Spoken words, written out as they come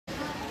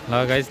ल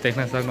गाइस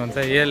देख्न सक्नुहुन्छ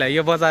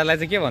यो बजारलाई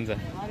चाहिँ के भन्छ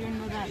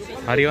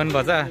हरिवन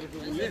बजार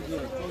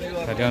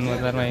हरिवन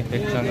बजारमा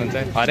देख्न सक्नुहुन्छ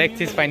हरेक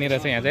चिज पाइने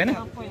रहेछ यहाँ चाहिँ हैन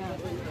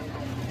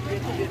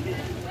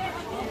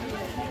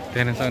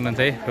देख्न सक्नुहुन्छ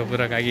है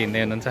पुरा काकी हिँड्दै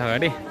हुनुहुन्छ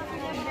अगाडि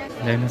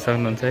देख्न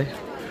सक्नुहुन्छ है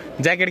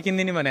ज्याकेट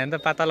किनिदिने भने त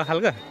पातला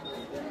खालको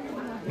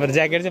बरु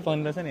ज्याकेट चाहिँ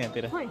पाउनु रहेछ नि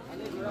यहाँतिर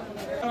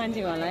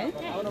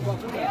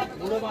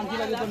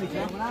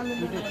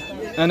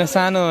अनि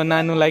सानो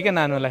नानुलाई क्या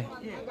नानुलाई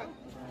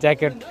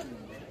ज्याकेट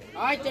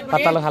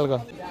पातलो खालको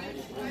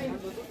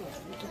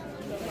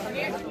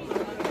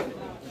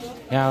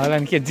यहाँ होला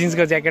नि के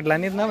जिन्सको ज्याकेट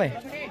लाने न भाइ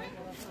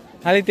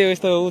अलि त्यो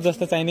यस्तो ऊ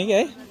जस्तो चाहिने कि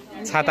है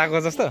छाताको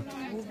जस्तो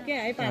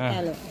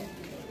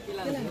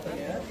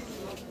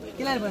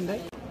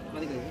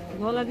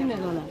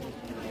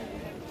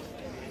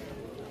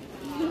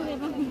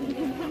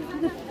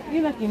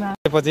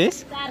पच्चिस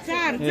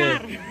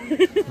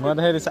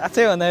भन्दाखेरि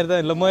साँच्चै भन्दाखेरि त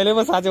ल मैले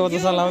पो साँच्चै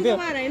पचास लाउँथ्यो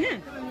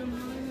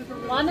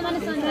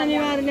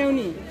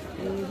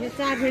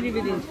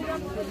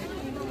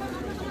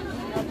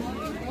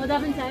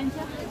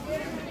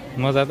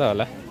मजा त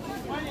होला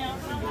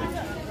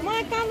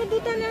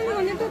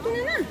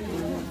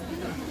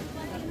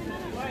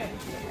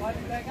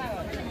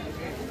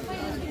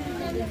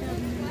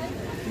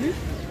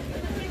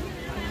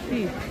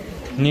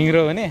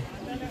निग्रो भने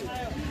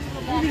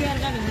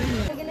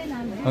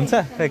हुन्छ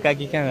खै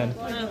काकी कहाँ जानु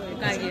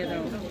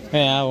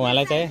ए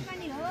उहाँलाई चाहिँ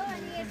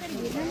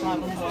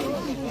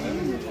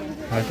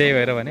त्यही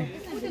भएर भने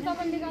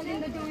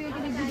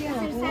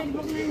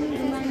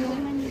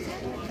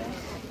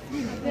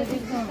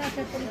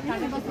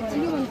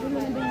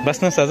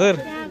बस्नुहोस् हजुर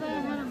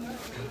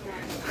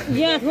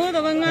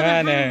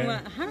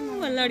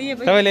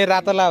तपाईँले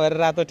रातो ला भएर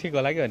रातो ठिक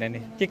होला कि भने नि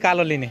के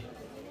कालो लिने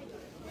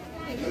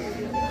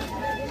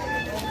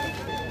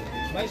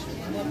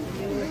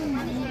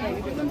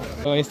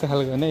यस्तो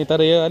खालको होइन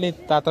तर यो अलिक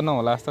तातो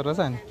नहोला जस्तो रहेछ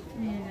नि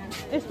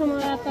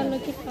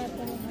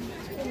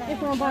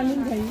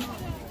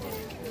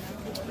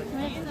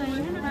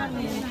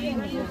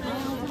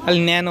अलि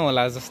न्यानो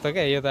होला जस्तो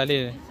क्या यो त अलि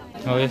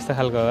हो यस्तो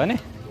खालको हो नि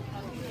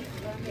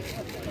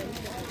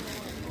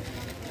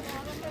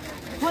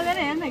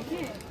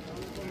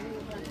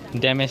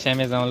ड्यामेज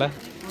स्यामेज आउँला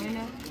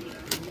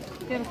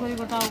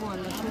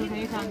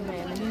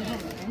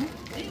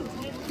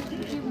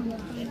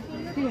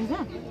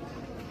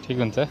ठिक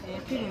हुन्छ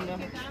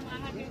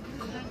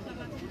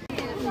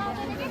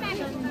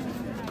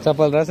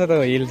चप्पल रहेछ त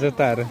हिल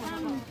जुत्ताहरू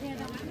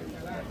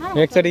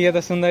एकचोटि यो त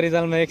सुन्दरी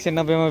जालमा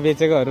 190 मा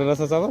बेचेकोहरू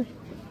रहेछ चप्पल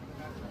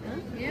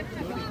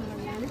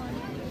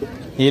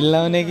हिल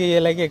लाउने कि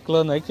यसलाई के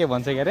क्लोन हो के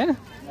भन्छ के अरे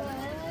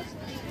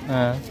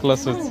क्लोज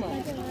सुज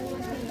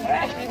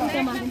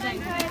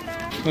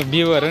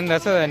बिउहरू नि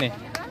रहेछ अनि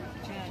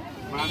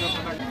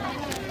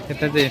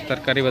यता चाहिँ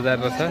तरकारी बजार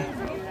रहेछ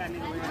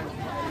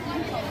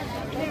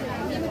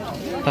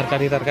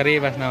तरकारी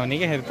बाँच्न आउने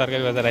क्या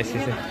तरकारी बजार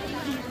आइसकेछ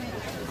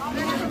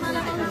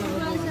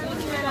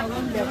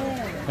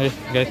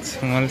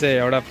मैले चाहिँ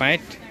एउटा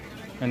पाइट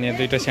अनि यहाँ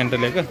 2टा सेन्टर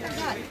लिएको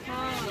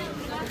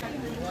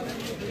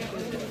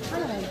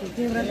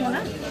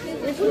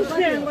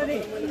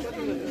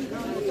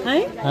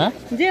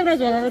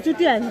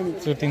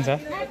चुटिन्छ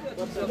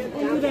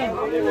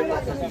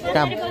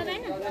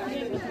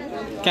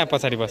कहाँ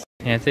पछाडि बस्छ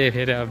यहाँ चाहिँ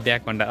फेरि अब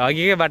ब्याग भन्दा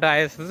अघिकै बाटो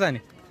आयो जस्तो छ नि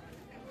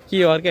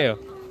के अर्कै हो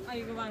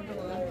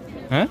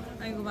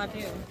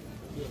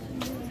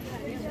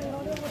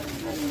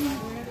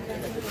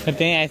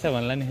त्यहीँ आएछ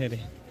भन्ला नि फेरि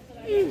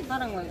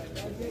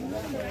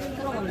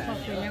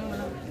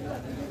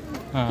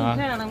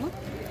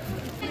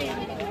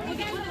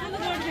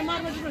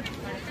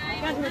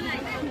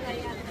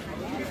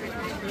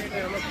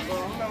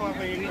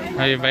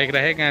यो बाइक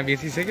राखेँ कहाँ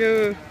बिर्सिसक्यो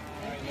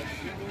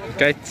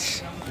टच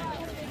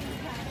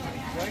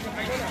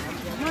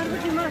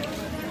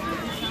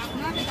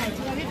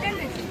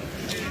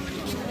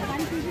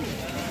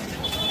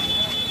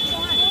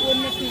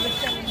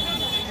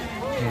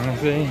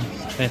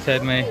त्यहाँ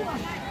साइडमै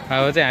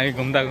अब चाहिँ हामी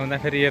घुम्दा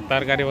फेरि यो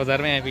तरकारी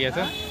बजारमै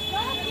आइपुगेको छ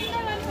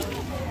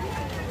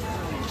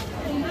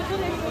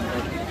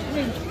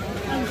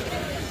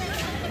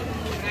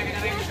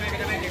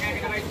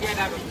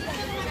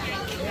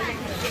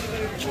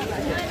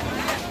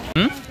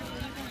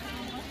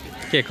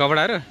के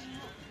कपडाहरू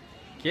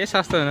के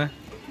सस्तो हुन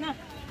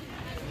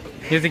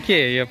यो चाहिँ के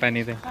यो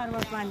पानी त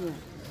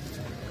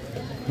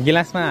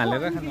गिलासमा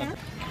हालेर खानु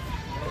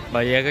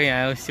भैयाको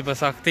यहाँ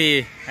शिवशक्ति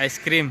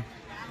आइसक्रिम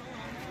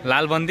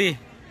लालबन्दी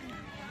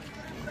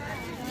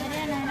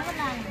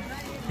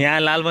यहाँ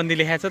लालबन्दी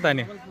लेखाएको छ त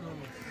नि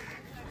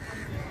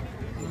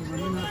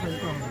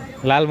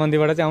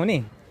लालबन्दीबाट चाहिँ आउने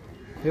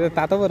यो त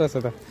तातो पो रहेछ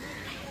त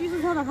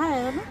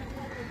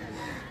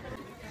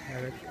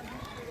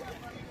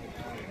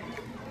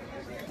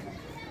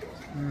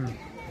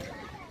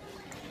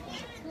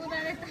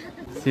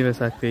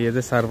शिवशक्ति यो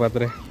चाहिँ शरबत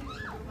रे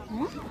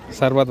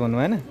शरबत भन्नु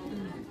भएन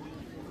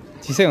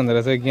चिसै हुँदो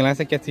रहेछ गिलास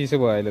चाहिँ क्या चिसो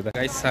भयो अहिले त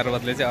गाइस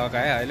शरबतले चाहिँ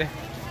अगायो अहिले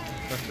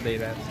कस्तो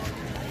देखिरहेको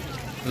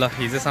छ ल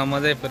हिजोसम्म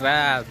चाहिँ पुरा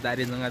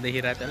दारीजुङ्गा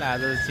देखिरहेको थियो होला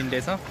आज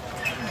चिन्डेछौँ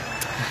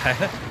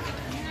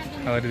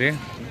अरू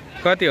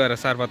कति हो र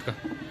सर्बतको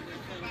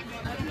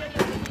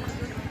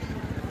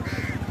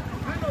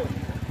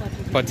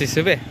 25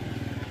 रुपियाँ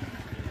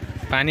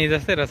पानी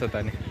जस्तै रहेछ त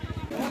नि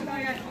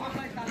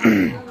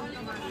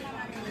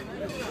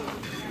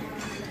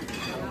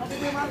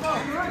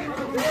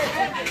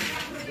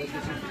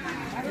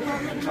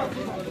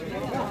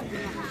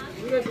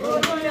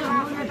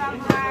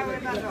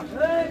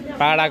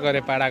पाडाको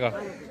रे पाडाको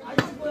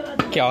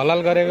के हलाल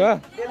गरेको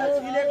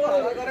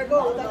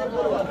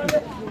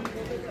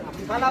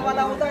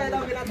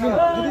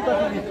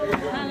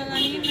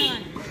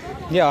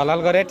यो हलाल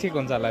गरे ठिक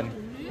हुन्छ होला नि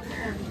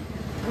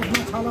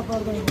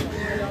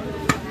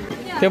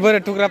त्यो बरु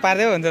टुक्रा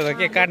पार्दै हुन्छ त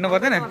के काट्नु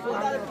पर्दैन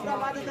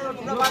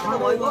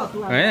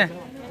होइन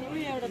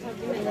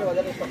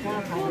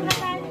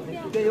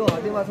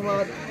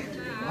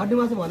हड्डी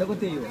मासु भनेको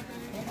त्यही हो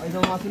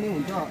अहिलेसम्म मासु नै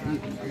हुन्छ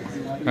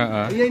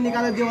यही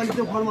निकालेर दियो भने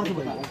त्यो फल मासु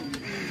भयो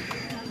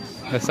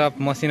सब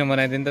मसिनो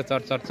बनाइदिनु त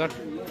चट चट चट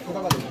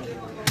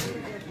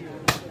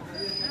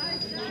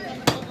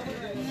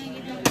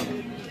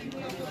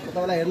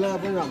तपाईँलाई हेर्न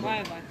पनि राम्रो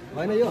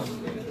होइन यो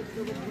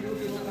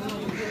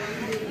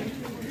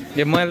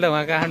मैले त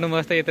उहाँ काठमाडौँमा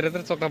बस्दा यत्र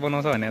यत्र चोक्का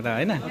बनाउँछ भने त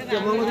होइन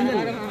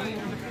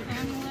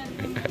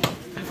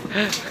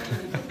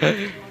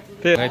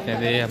त्यही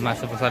त्यहाँ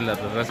मासु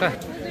पसलहरू रहेछ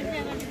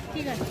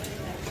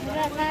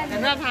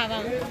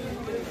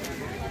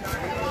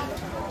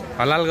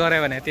हलाल गऱ्यो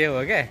भने त्यो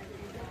हो क्या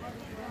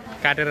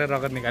काटेर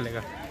रगत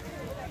निकालेको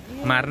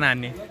मार्न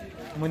हान्ने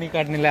मुनि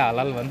काट्नेलाई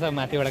हलाल भन्छ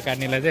माथिबाट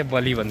काट्नेलाई चाहिँ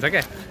बलि भन्छ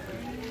क्या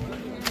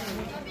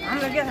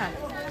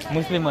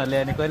मुस्लिमहरूले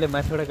अनि कहिले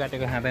माथिबाट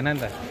काटेको खाँदैन नि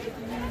त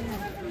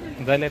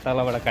जहिले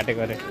तलबाट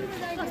काटेको अरे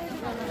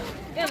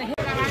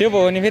त्यो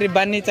भयो भने फेरि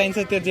बान्नी चाहिन्छ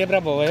त्यो जेब्रा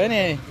भयो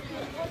नि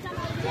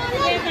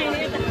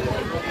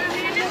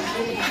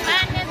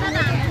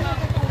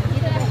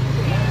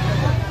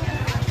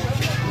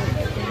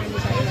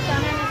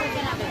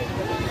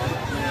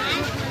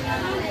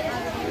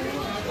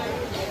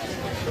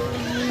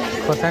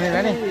खोर्सानी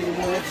लाने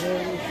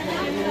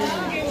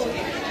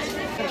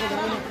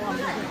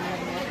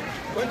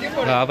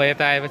अब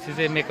यता आएपछि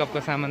चाहिँ मेकअपको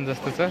सामान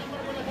जस्तो छ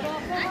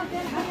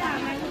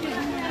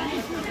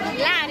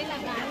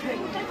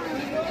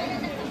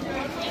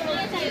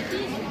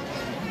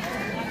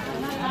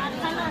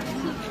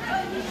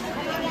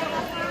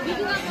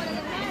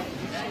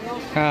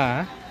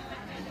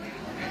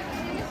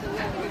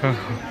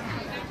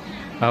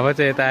अब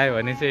चाहिँ यता आयो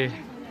भने चाहिँ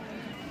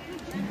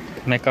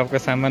मेकअपको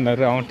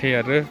सामानहरू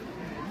औँठीहरू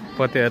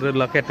पोतेहरू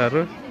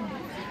लकेटहरू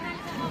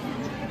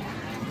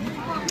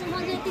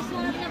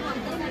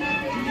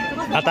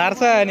हतार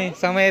छ अनि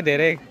समय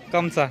धेरै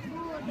कम छ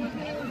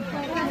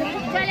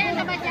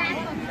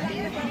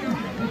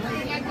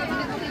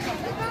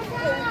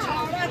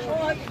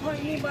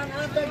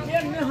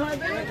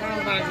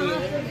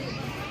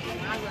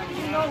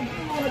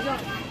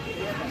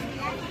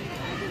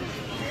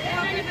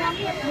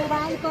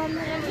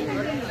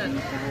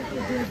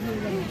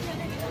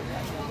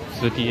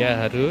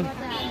सुटियाहरू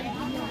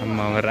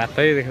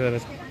रातै देख्दो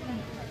रहेछ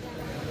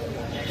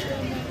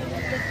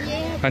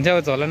भन्छ अब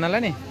झोला नला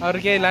नि अरू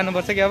केही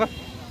लानुपर्छ कि अब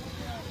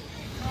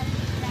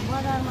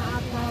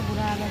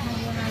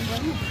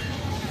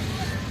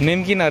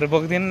नेमकिनहरू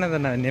बोक्दैन न त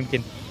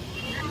नेमकिन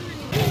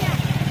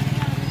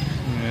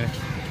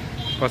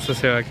पशु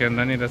सेवा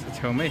केन्द्र नि रहेछ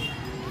छेउमै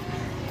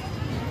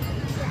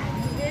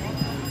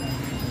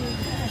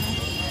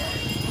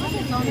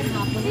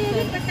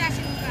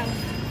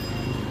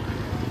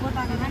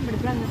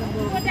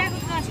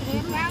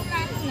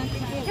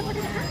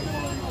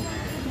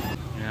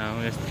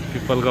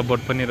पिपलको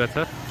बोट पनि रहेछ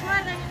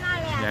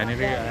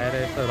यहाँनिर आएर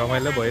यस्तो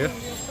रमाइलो भयो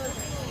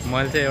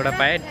मैले चाहिँ एउटा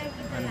प्याड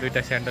अनि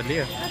 2टा स्यान्डल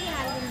लियो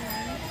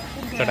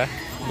छोटा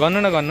गर्नु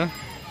न गर्नु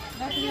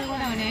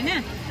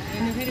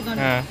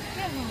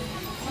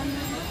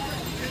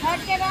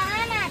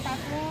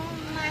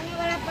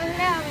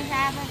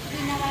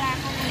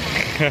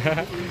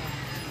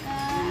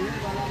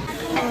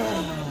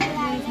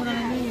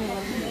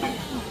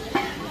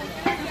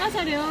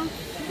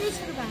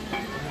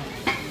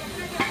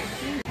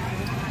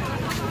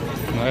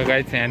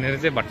गाई यहाँनिर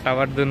चाहिँ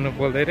भट्टाभट दुन्नु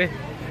पोल्दै रे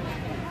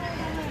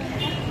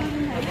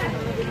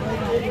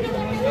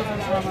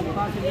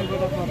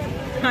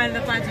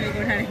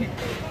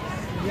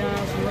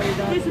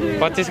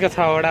 25 को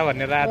 6वटा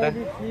भनेर आधा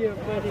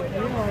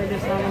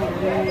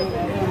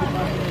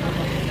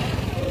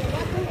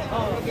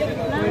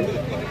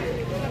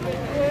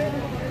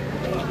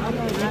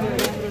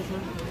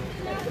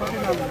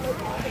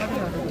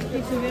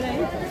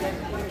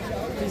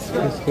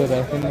त्यसको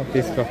राख्नु न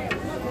त्यसको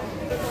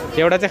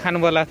एउटा चाहिँ खानु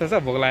पर्ला जस्तो छ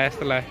भोक लाग्यो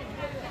जस्तो लाग्यो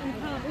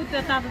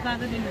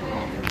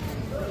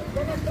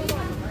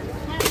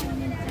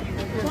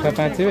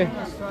पाँच रुपियाँ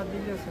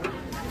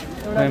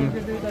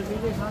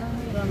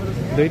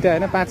 2टा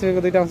होइन 5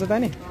 रुपियाँको 2टा आउँछ त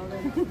नि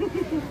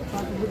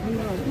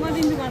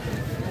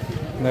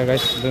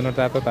गाइस दुनो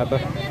तातो तातो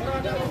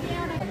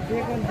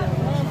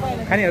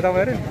खाने हो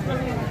तपाईँहरू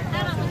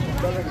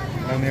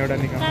एउटा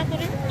निकाल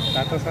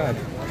तातो छ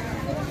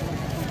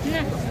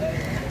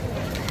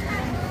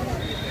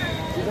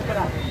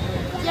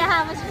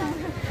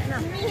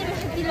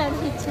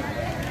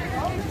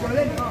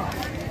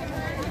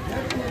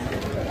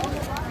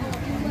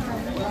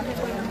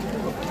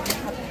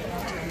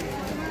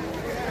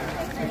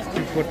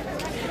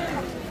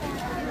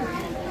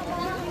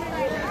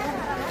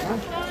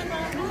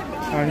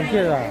अनि के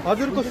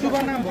हजुरको शुभ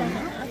नाम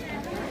भन्नु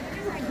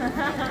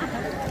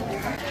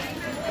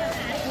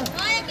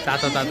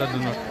तातो तातो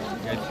दुनो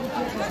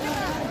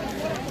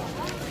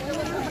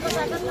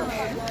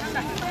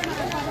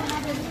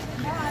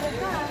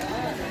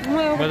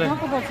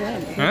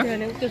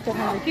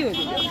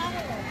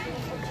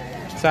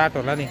चाट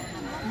होला नि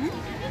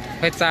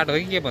खै चाट हो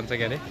कि के भन्छ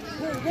के अरे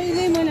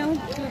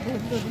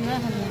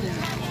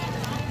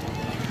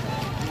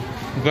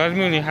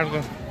गर्मी हुने खालको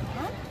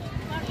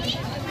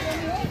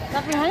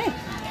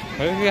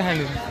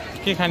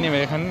के खाने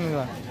भए खानु नि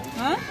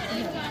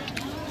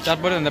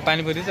चटपटी भन्दा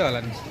पानीपुरी चाहिँ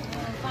होला नि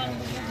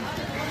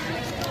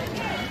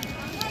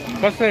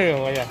कसरी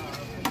हो यार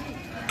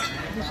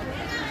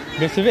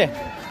 20 रुपियाँ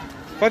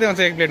कति हुन्छ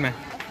एक प्लेटमा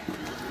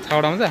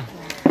छवटा हुन्छ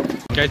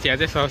क्या चिया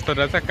चाहिँ सस्तो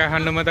रहेछ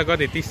काठमाडौँमा त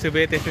कति 30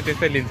 रुपियाँ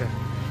त्यस्तै लिन्छ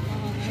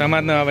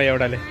समात्नु अब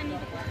एउटाले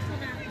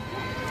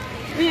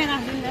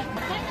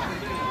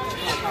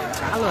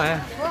कालो आयो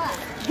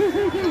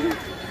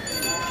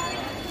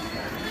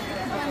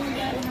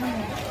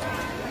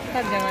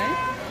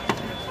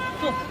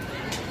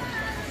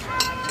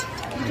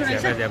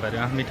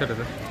मिठो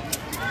रहेछ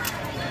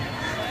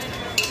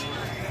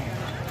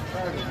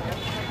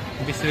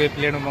 20 रुपियाँ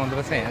प्लेटमा पाउँदो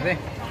रहेछ यहाँ चाहिँ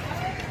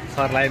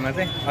सरलाहीमा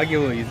चाहिँ अघि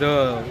हिजो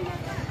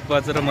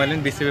बजेर मैले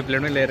पनि 20 रुपियाँ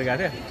प्लेटमै लिएर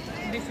गएको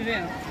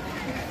थिएँ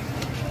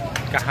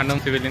काठमाडौँ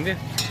रुपियाँ लिन्थ्यो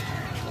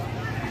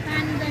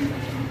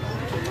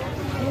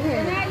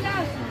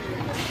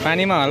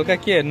पानीमा हल्का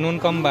के नुन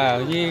कम भयो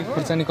कि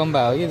खुर्सानी कम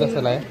भयो कि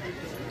जस्तो लाग्यो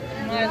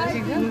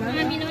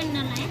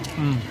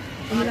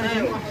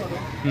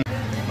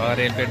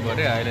रेल पेट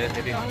भऱ्यो अहिले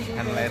फेरि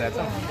खानु लगाइरहेछ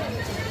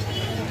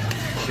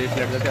 2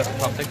 प्लेट जति अरू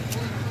थप्छ कि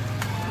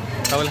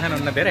तपाईँले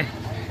खानुहुन्न धेरै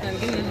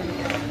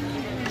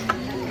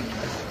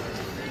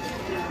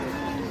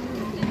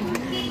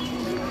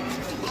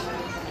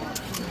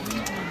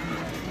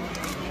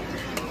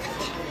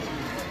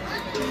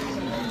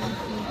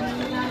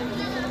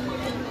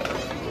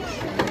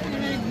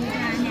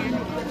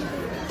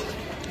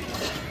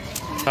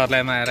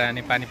सरलाहीमा आएर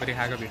अनि पानीपुरी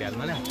खाएको भिडियो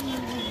हाल्नु नि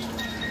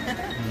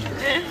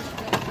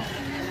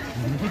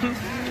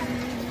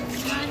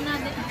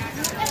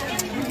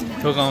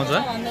ठोक आउँछ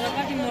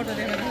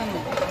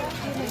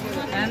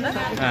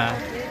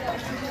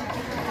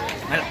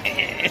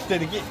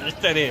यस्तरी कि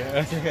यस्तरी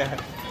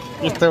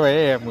यस्तो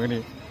भयो मुनि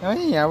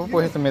यहाँ पो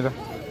पसेछ मेरो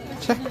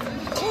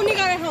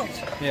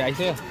ए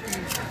आइसक्यो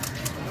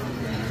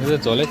यो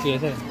झोलै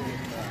चिएछ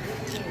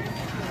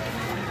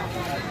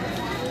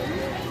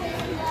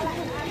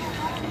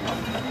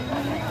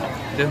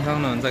देख्न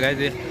सक्नुहुन्छ गाई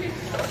चाहिँ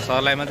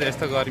सरलाहीमा चाहिँ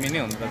यस्तो गर्मी नै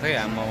हुनुपर्छ है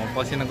आमा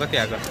पसिना कति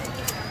आएको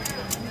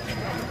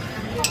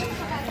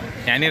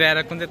यहाँनिर आएर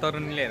कुन चाहिँ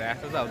तरुनी लिएर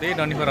आएको छ त्यही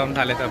डन्डी फराउनु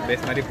थालेछ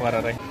बेसमारी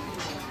परेर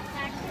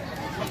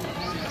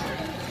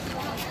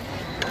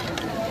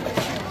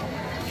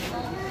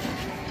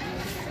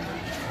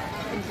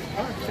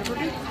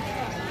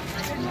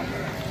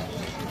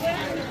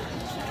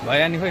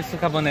भयो नि खोइ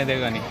सुक्खा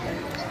बनाइदिएको नि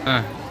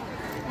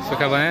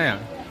सुक्खा बनायो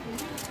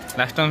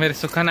लास्टमा फेरि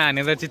सुक्खा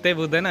नहाने त चित्तै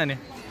बुझ्दैन नि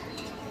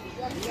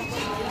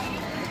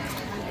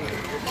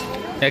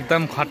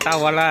एकदम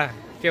खट्टावाला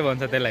के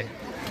भन्छ त्यसलाई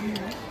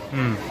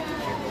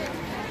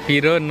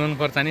पिरो नुन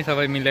खोर्सानी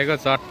सबै मिलेको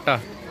चट्ट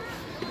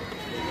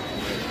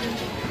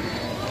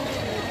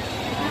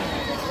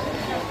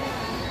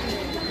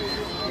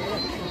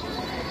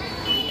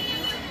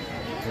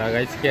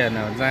लगाइस् के हेर्न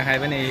जहाँ खाए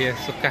पनि यो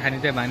सुक्खा खाने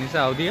चाहिँ बानी छ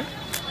आउँदियो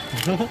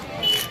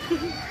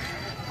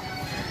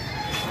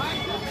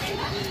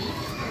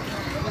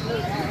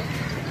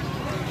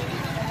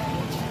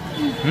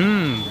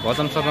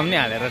बदम सदम नि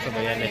हालेर छ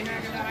भैयाले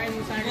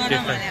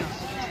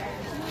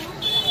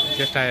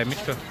टेस्ट आयो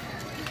मिठो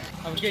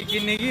अब के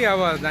किन्ने कि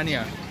अब जाने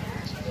हो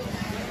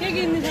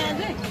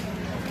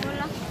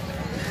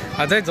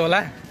अझै झोला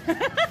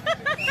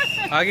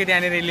अघि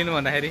त्यहाँनिर लिनु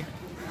भन्दाखेरि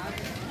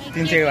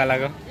 300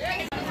 वालाको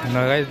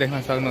लगाइ देख्न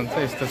सक्नुहुन्छ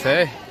यस्तो छ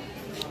है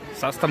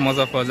सस्ता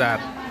मजा बजार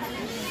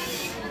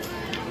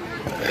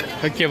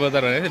के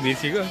बजार भनेर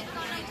बिर्सीको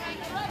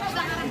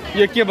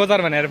यो के बजार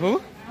भनेर फु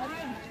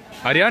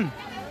हरिवन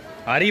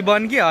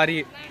हरिवन कि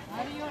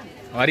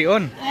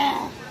हरिओन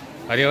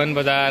हरिओन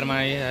बजारमा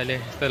अहिले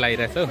यस्तो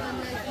लागिरहेछ हौ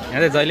यहाँ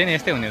चाहिँ जहिले नै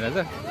यस्तै हुने रहेछ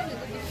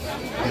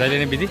जहिले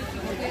नै बिजी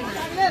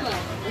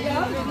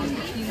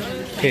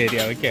फेरि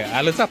अब के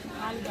आलु चप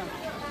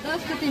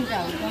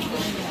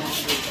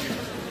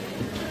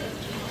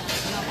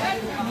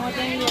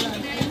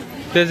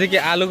त्यो चाहिँ के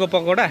आलुको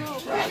पकौडा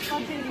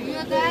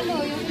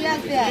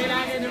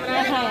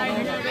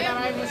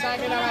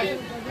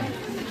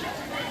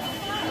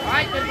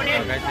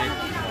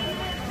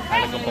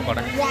आलुको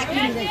पकौडा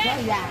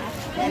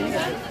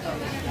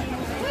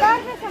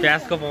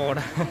प्याजको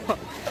पकौडा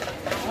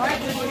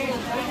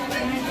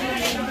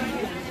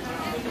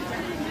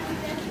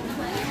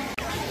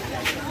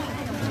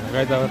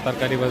गाइस अब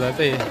तरकारी बजार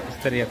चाहिँ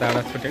यसरी यता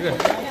आडा छुटेको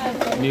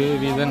बिउ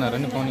बिजनहरू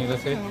नि पाउने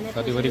रहेछ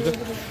घरिभरिको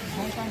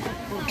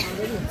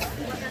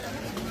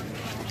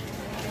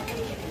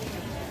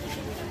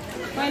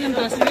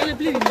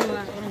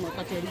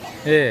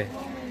ए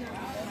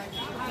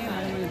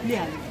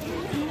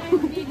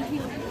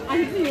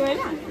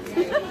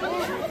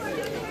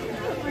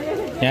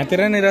यहाँतिर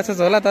नि रहेछ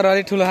होला तर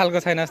अलिक ठुलो खालको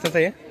छैन जस्तो छ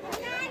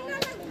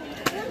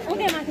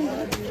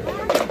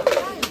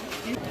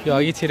यो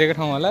अघि छिरेको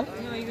ठाउँ होला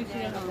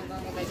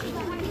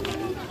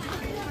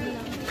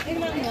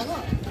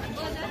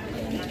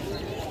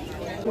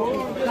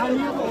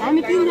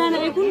हामी तीनजना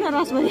एकूण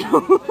रसभरी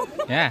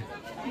यहाँ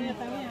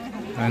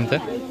अन्त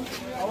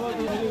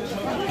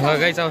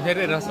गाइस अब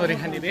फेरि रसभरी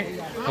खाने रे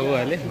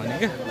बाबुहरूले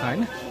भनेको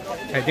होइन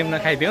खाइदिउँ न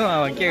खाइदिउँ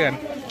अब के गर्नु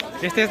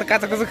यस्तो यस्तो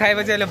काँचो काँचो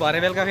खाएपछि अहिले भरे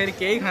बेलुका फेरि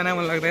केही खाना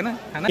मन लाग्दैन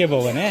खाना के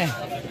भयो भने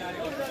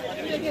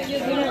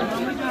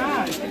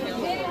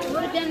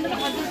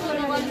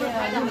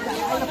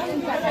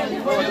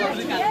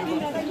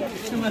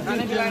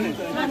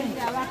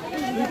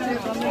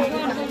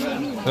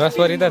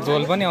रसभरी त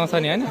झोल पनि आउँछ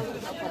नि होइन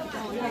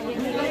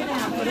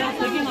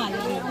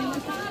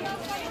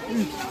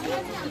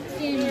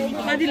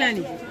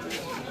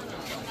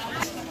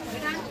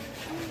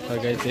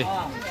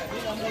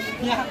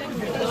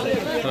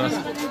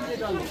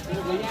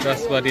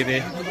रसभरी रे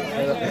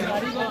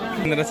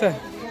रहेछ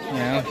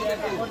यहाँ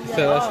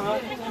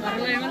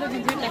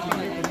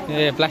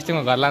ए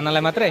प्लास्टिकमा घर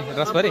लानलाई मात्रै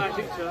रसभरी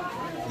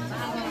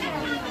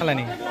होला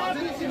नि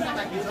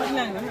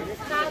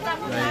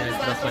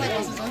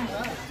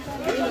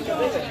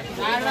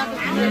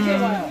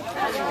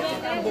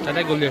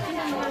दादा गुल्यो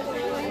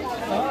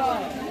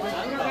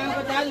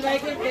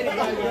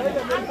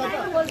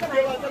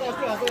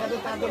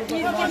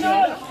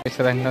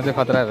चाहिँ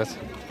खतरा रहेछ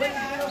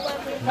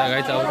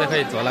गाई चाहिँ अब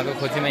खै झोलाको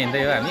खोजीमा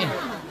हिँड्दै हो हामी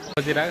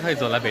खोजिरहेको खै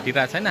झोला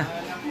भेटिरहेको छैन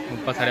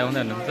पछाडि आउँदै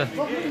हुनुहुन्छ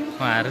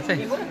उहाँहरू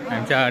चाहिँ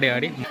हामी चाहिँ अगाडि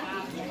अगाडि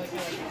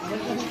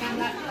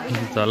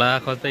झोला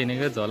खोज्दै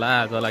हिँडेको झोला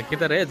झोला के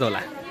त रे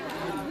झोला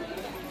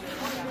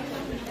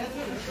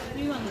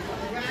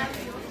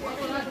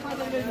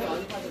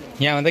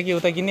यहाँ भन्दा कि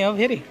उता किन्ने हो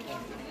फेरि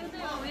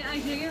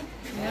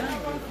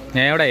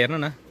यहाँ एउटा हेर्नु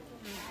न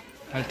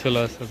अलिक ठुलो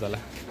जस्तो झोला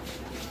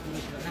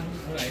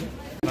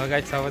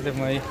लगाइ छ चाहिँ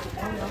म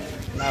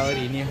लावर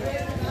हिँड्यो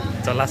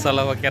झोला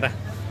सला बोकेर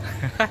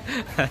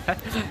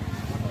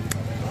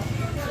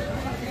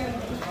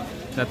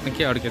जातमा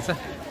के अड्केछ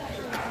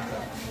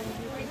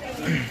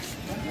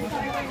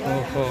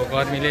ओहो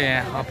गर्मीले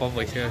यहाँ अप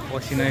भइसक्यो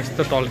पसिना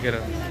यस्तो टल्केर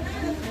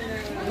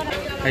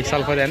एक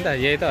सल्फर नि त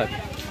यही त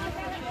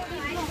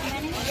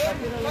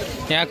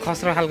यहाँ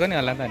खस्रो खालको नि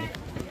होला त नि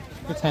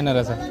के छैन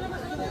रहेछ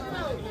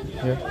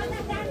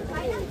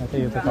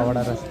यो त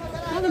कपडा रहेछ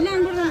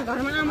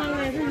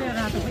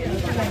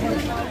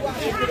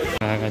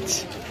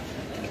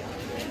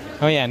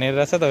हो यहाँनिर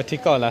रहेछ त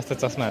ठिक्क होला जस्तो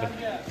चस्माहरू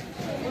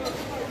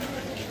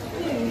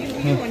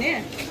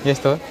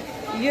यस्तो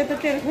यो त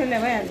तेरो छोरीलाई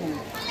भइहाल्छ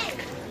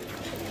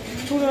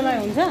ठुलोलाई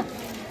हुन्छ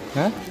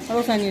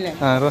रोशनीलाई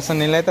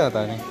रोशनीलाई त हो त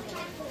नि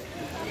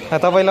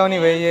तपाईँ लाउने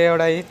भए यो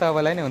एउटा है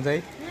तपाईँलाई नै हुन्छ है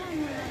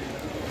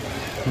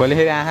भोलि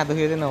फेरि आँखा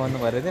दुख्यो चाहिँ नभन्नु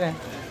पऱ्यो चाहिँ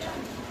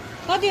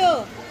कति हो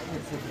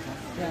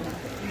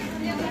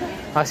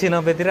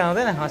 80-90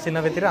 आउँदैन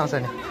 80-90 आउँछ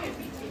नि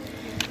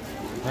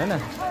होइन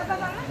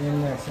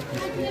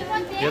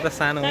यो त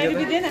सानो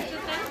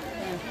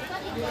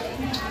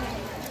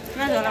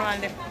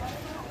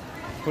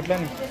फुट्ला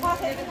नि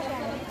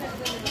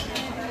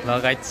ल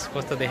गाइस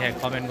कस्तो देखायो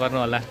कमेन्ट गर्नु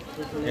होला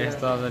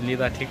यस्तो अब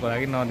लिँदा ठिक होला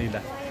कि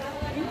नलिँदा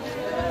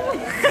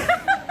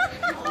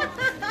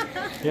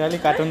यो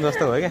अलिक कार्टुन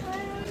जस्तो भयो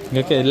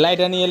क्या के लाइट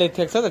अनि यसले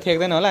ठेक्छ त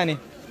ठेक्दैन होला अनि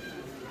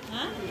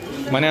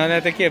भने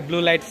त के ब्लू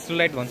लाइट स्लु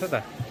लाइट भन्छ त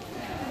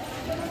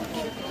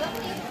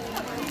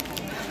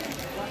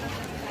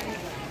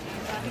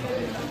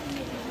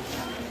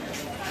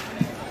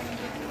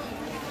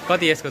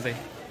कति यसको चाहिँ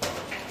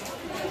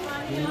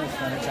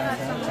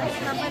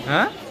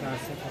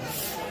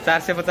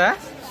 450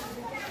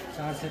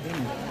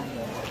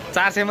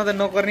 400 मा त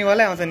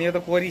नकोर्नेवालै आउँछ नि यो त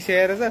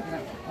कोरिसकेर छ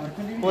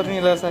कोर्ने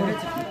रहेछ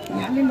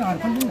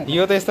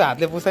यो त यस्तो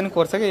हातले पुस्दा नि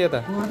कोर्छ क्या यो त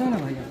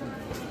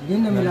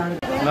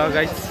ल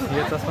गाइस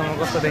यो चस्मामा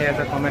कस्तो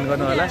देखाएको छ कमेन्ट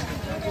गर्नु होला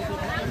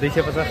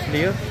 250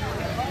 लियो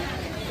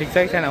ठिक छ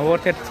कि छैन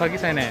वर्थ इट छ कि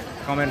छैन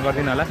कमेन्ट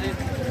गरिदिनु होला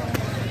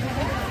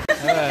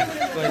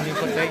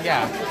क्या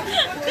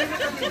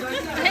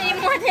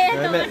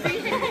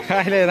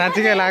अहिले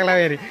राँचीकै लाग्ला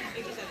फेरि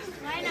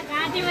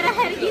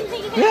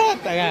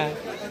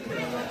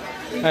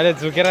अहिले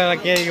झुकेर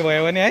के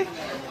भयो भने है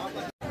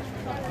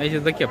यसो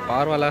त के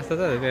पावरवाला जस्तो छ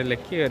त्यसले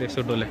के गरे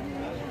सुटोले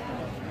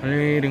अनि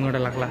रिङ्गटा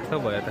लाग्ला जस्तो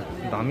भयो त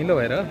धमिलो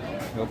भएर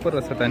हो पो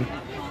रहेछ त नि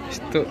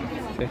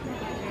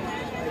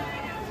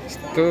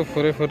यस्तो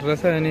फोरै फोर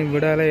रहेछ अनि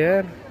बुढालाई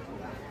यार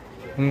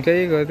हुन्कै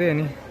गर्थ्यो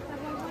अनि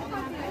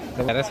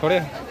भिडाएर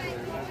छोड्यो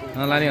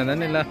नलाने भन्दा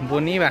नि ल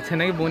बोनी भएको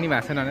छैन कि बोनी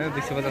भएको छैन भनेर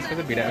 250 को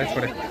चाहिँ भिडाएर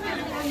छोड्यो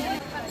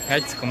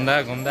गाइस घुम्दा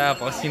घुम्दा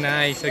पसिना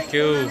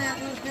आइसक्यो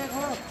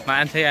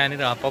मान्छे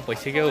यहाँनिर हप्प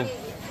भइसक्यो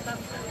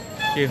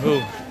के हो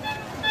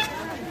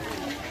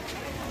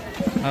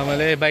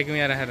मैले बाइकमा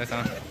यहाँ राखेर छ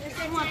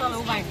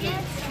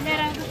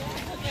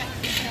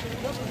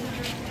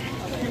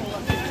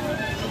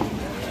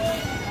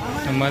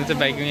मैले चाहिँ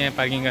बाइकमा यहाँ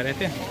पार्किङ गरेको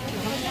थिएँ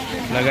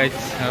लगाइस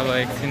अब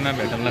एकछिनमा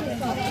भेटौँला ल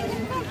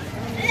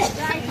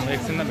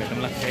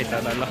यही त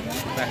ल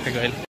राखेको अहिले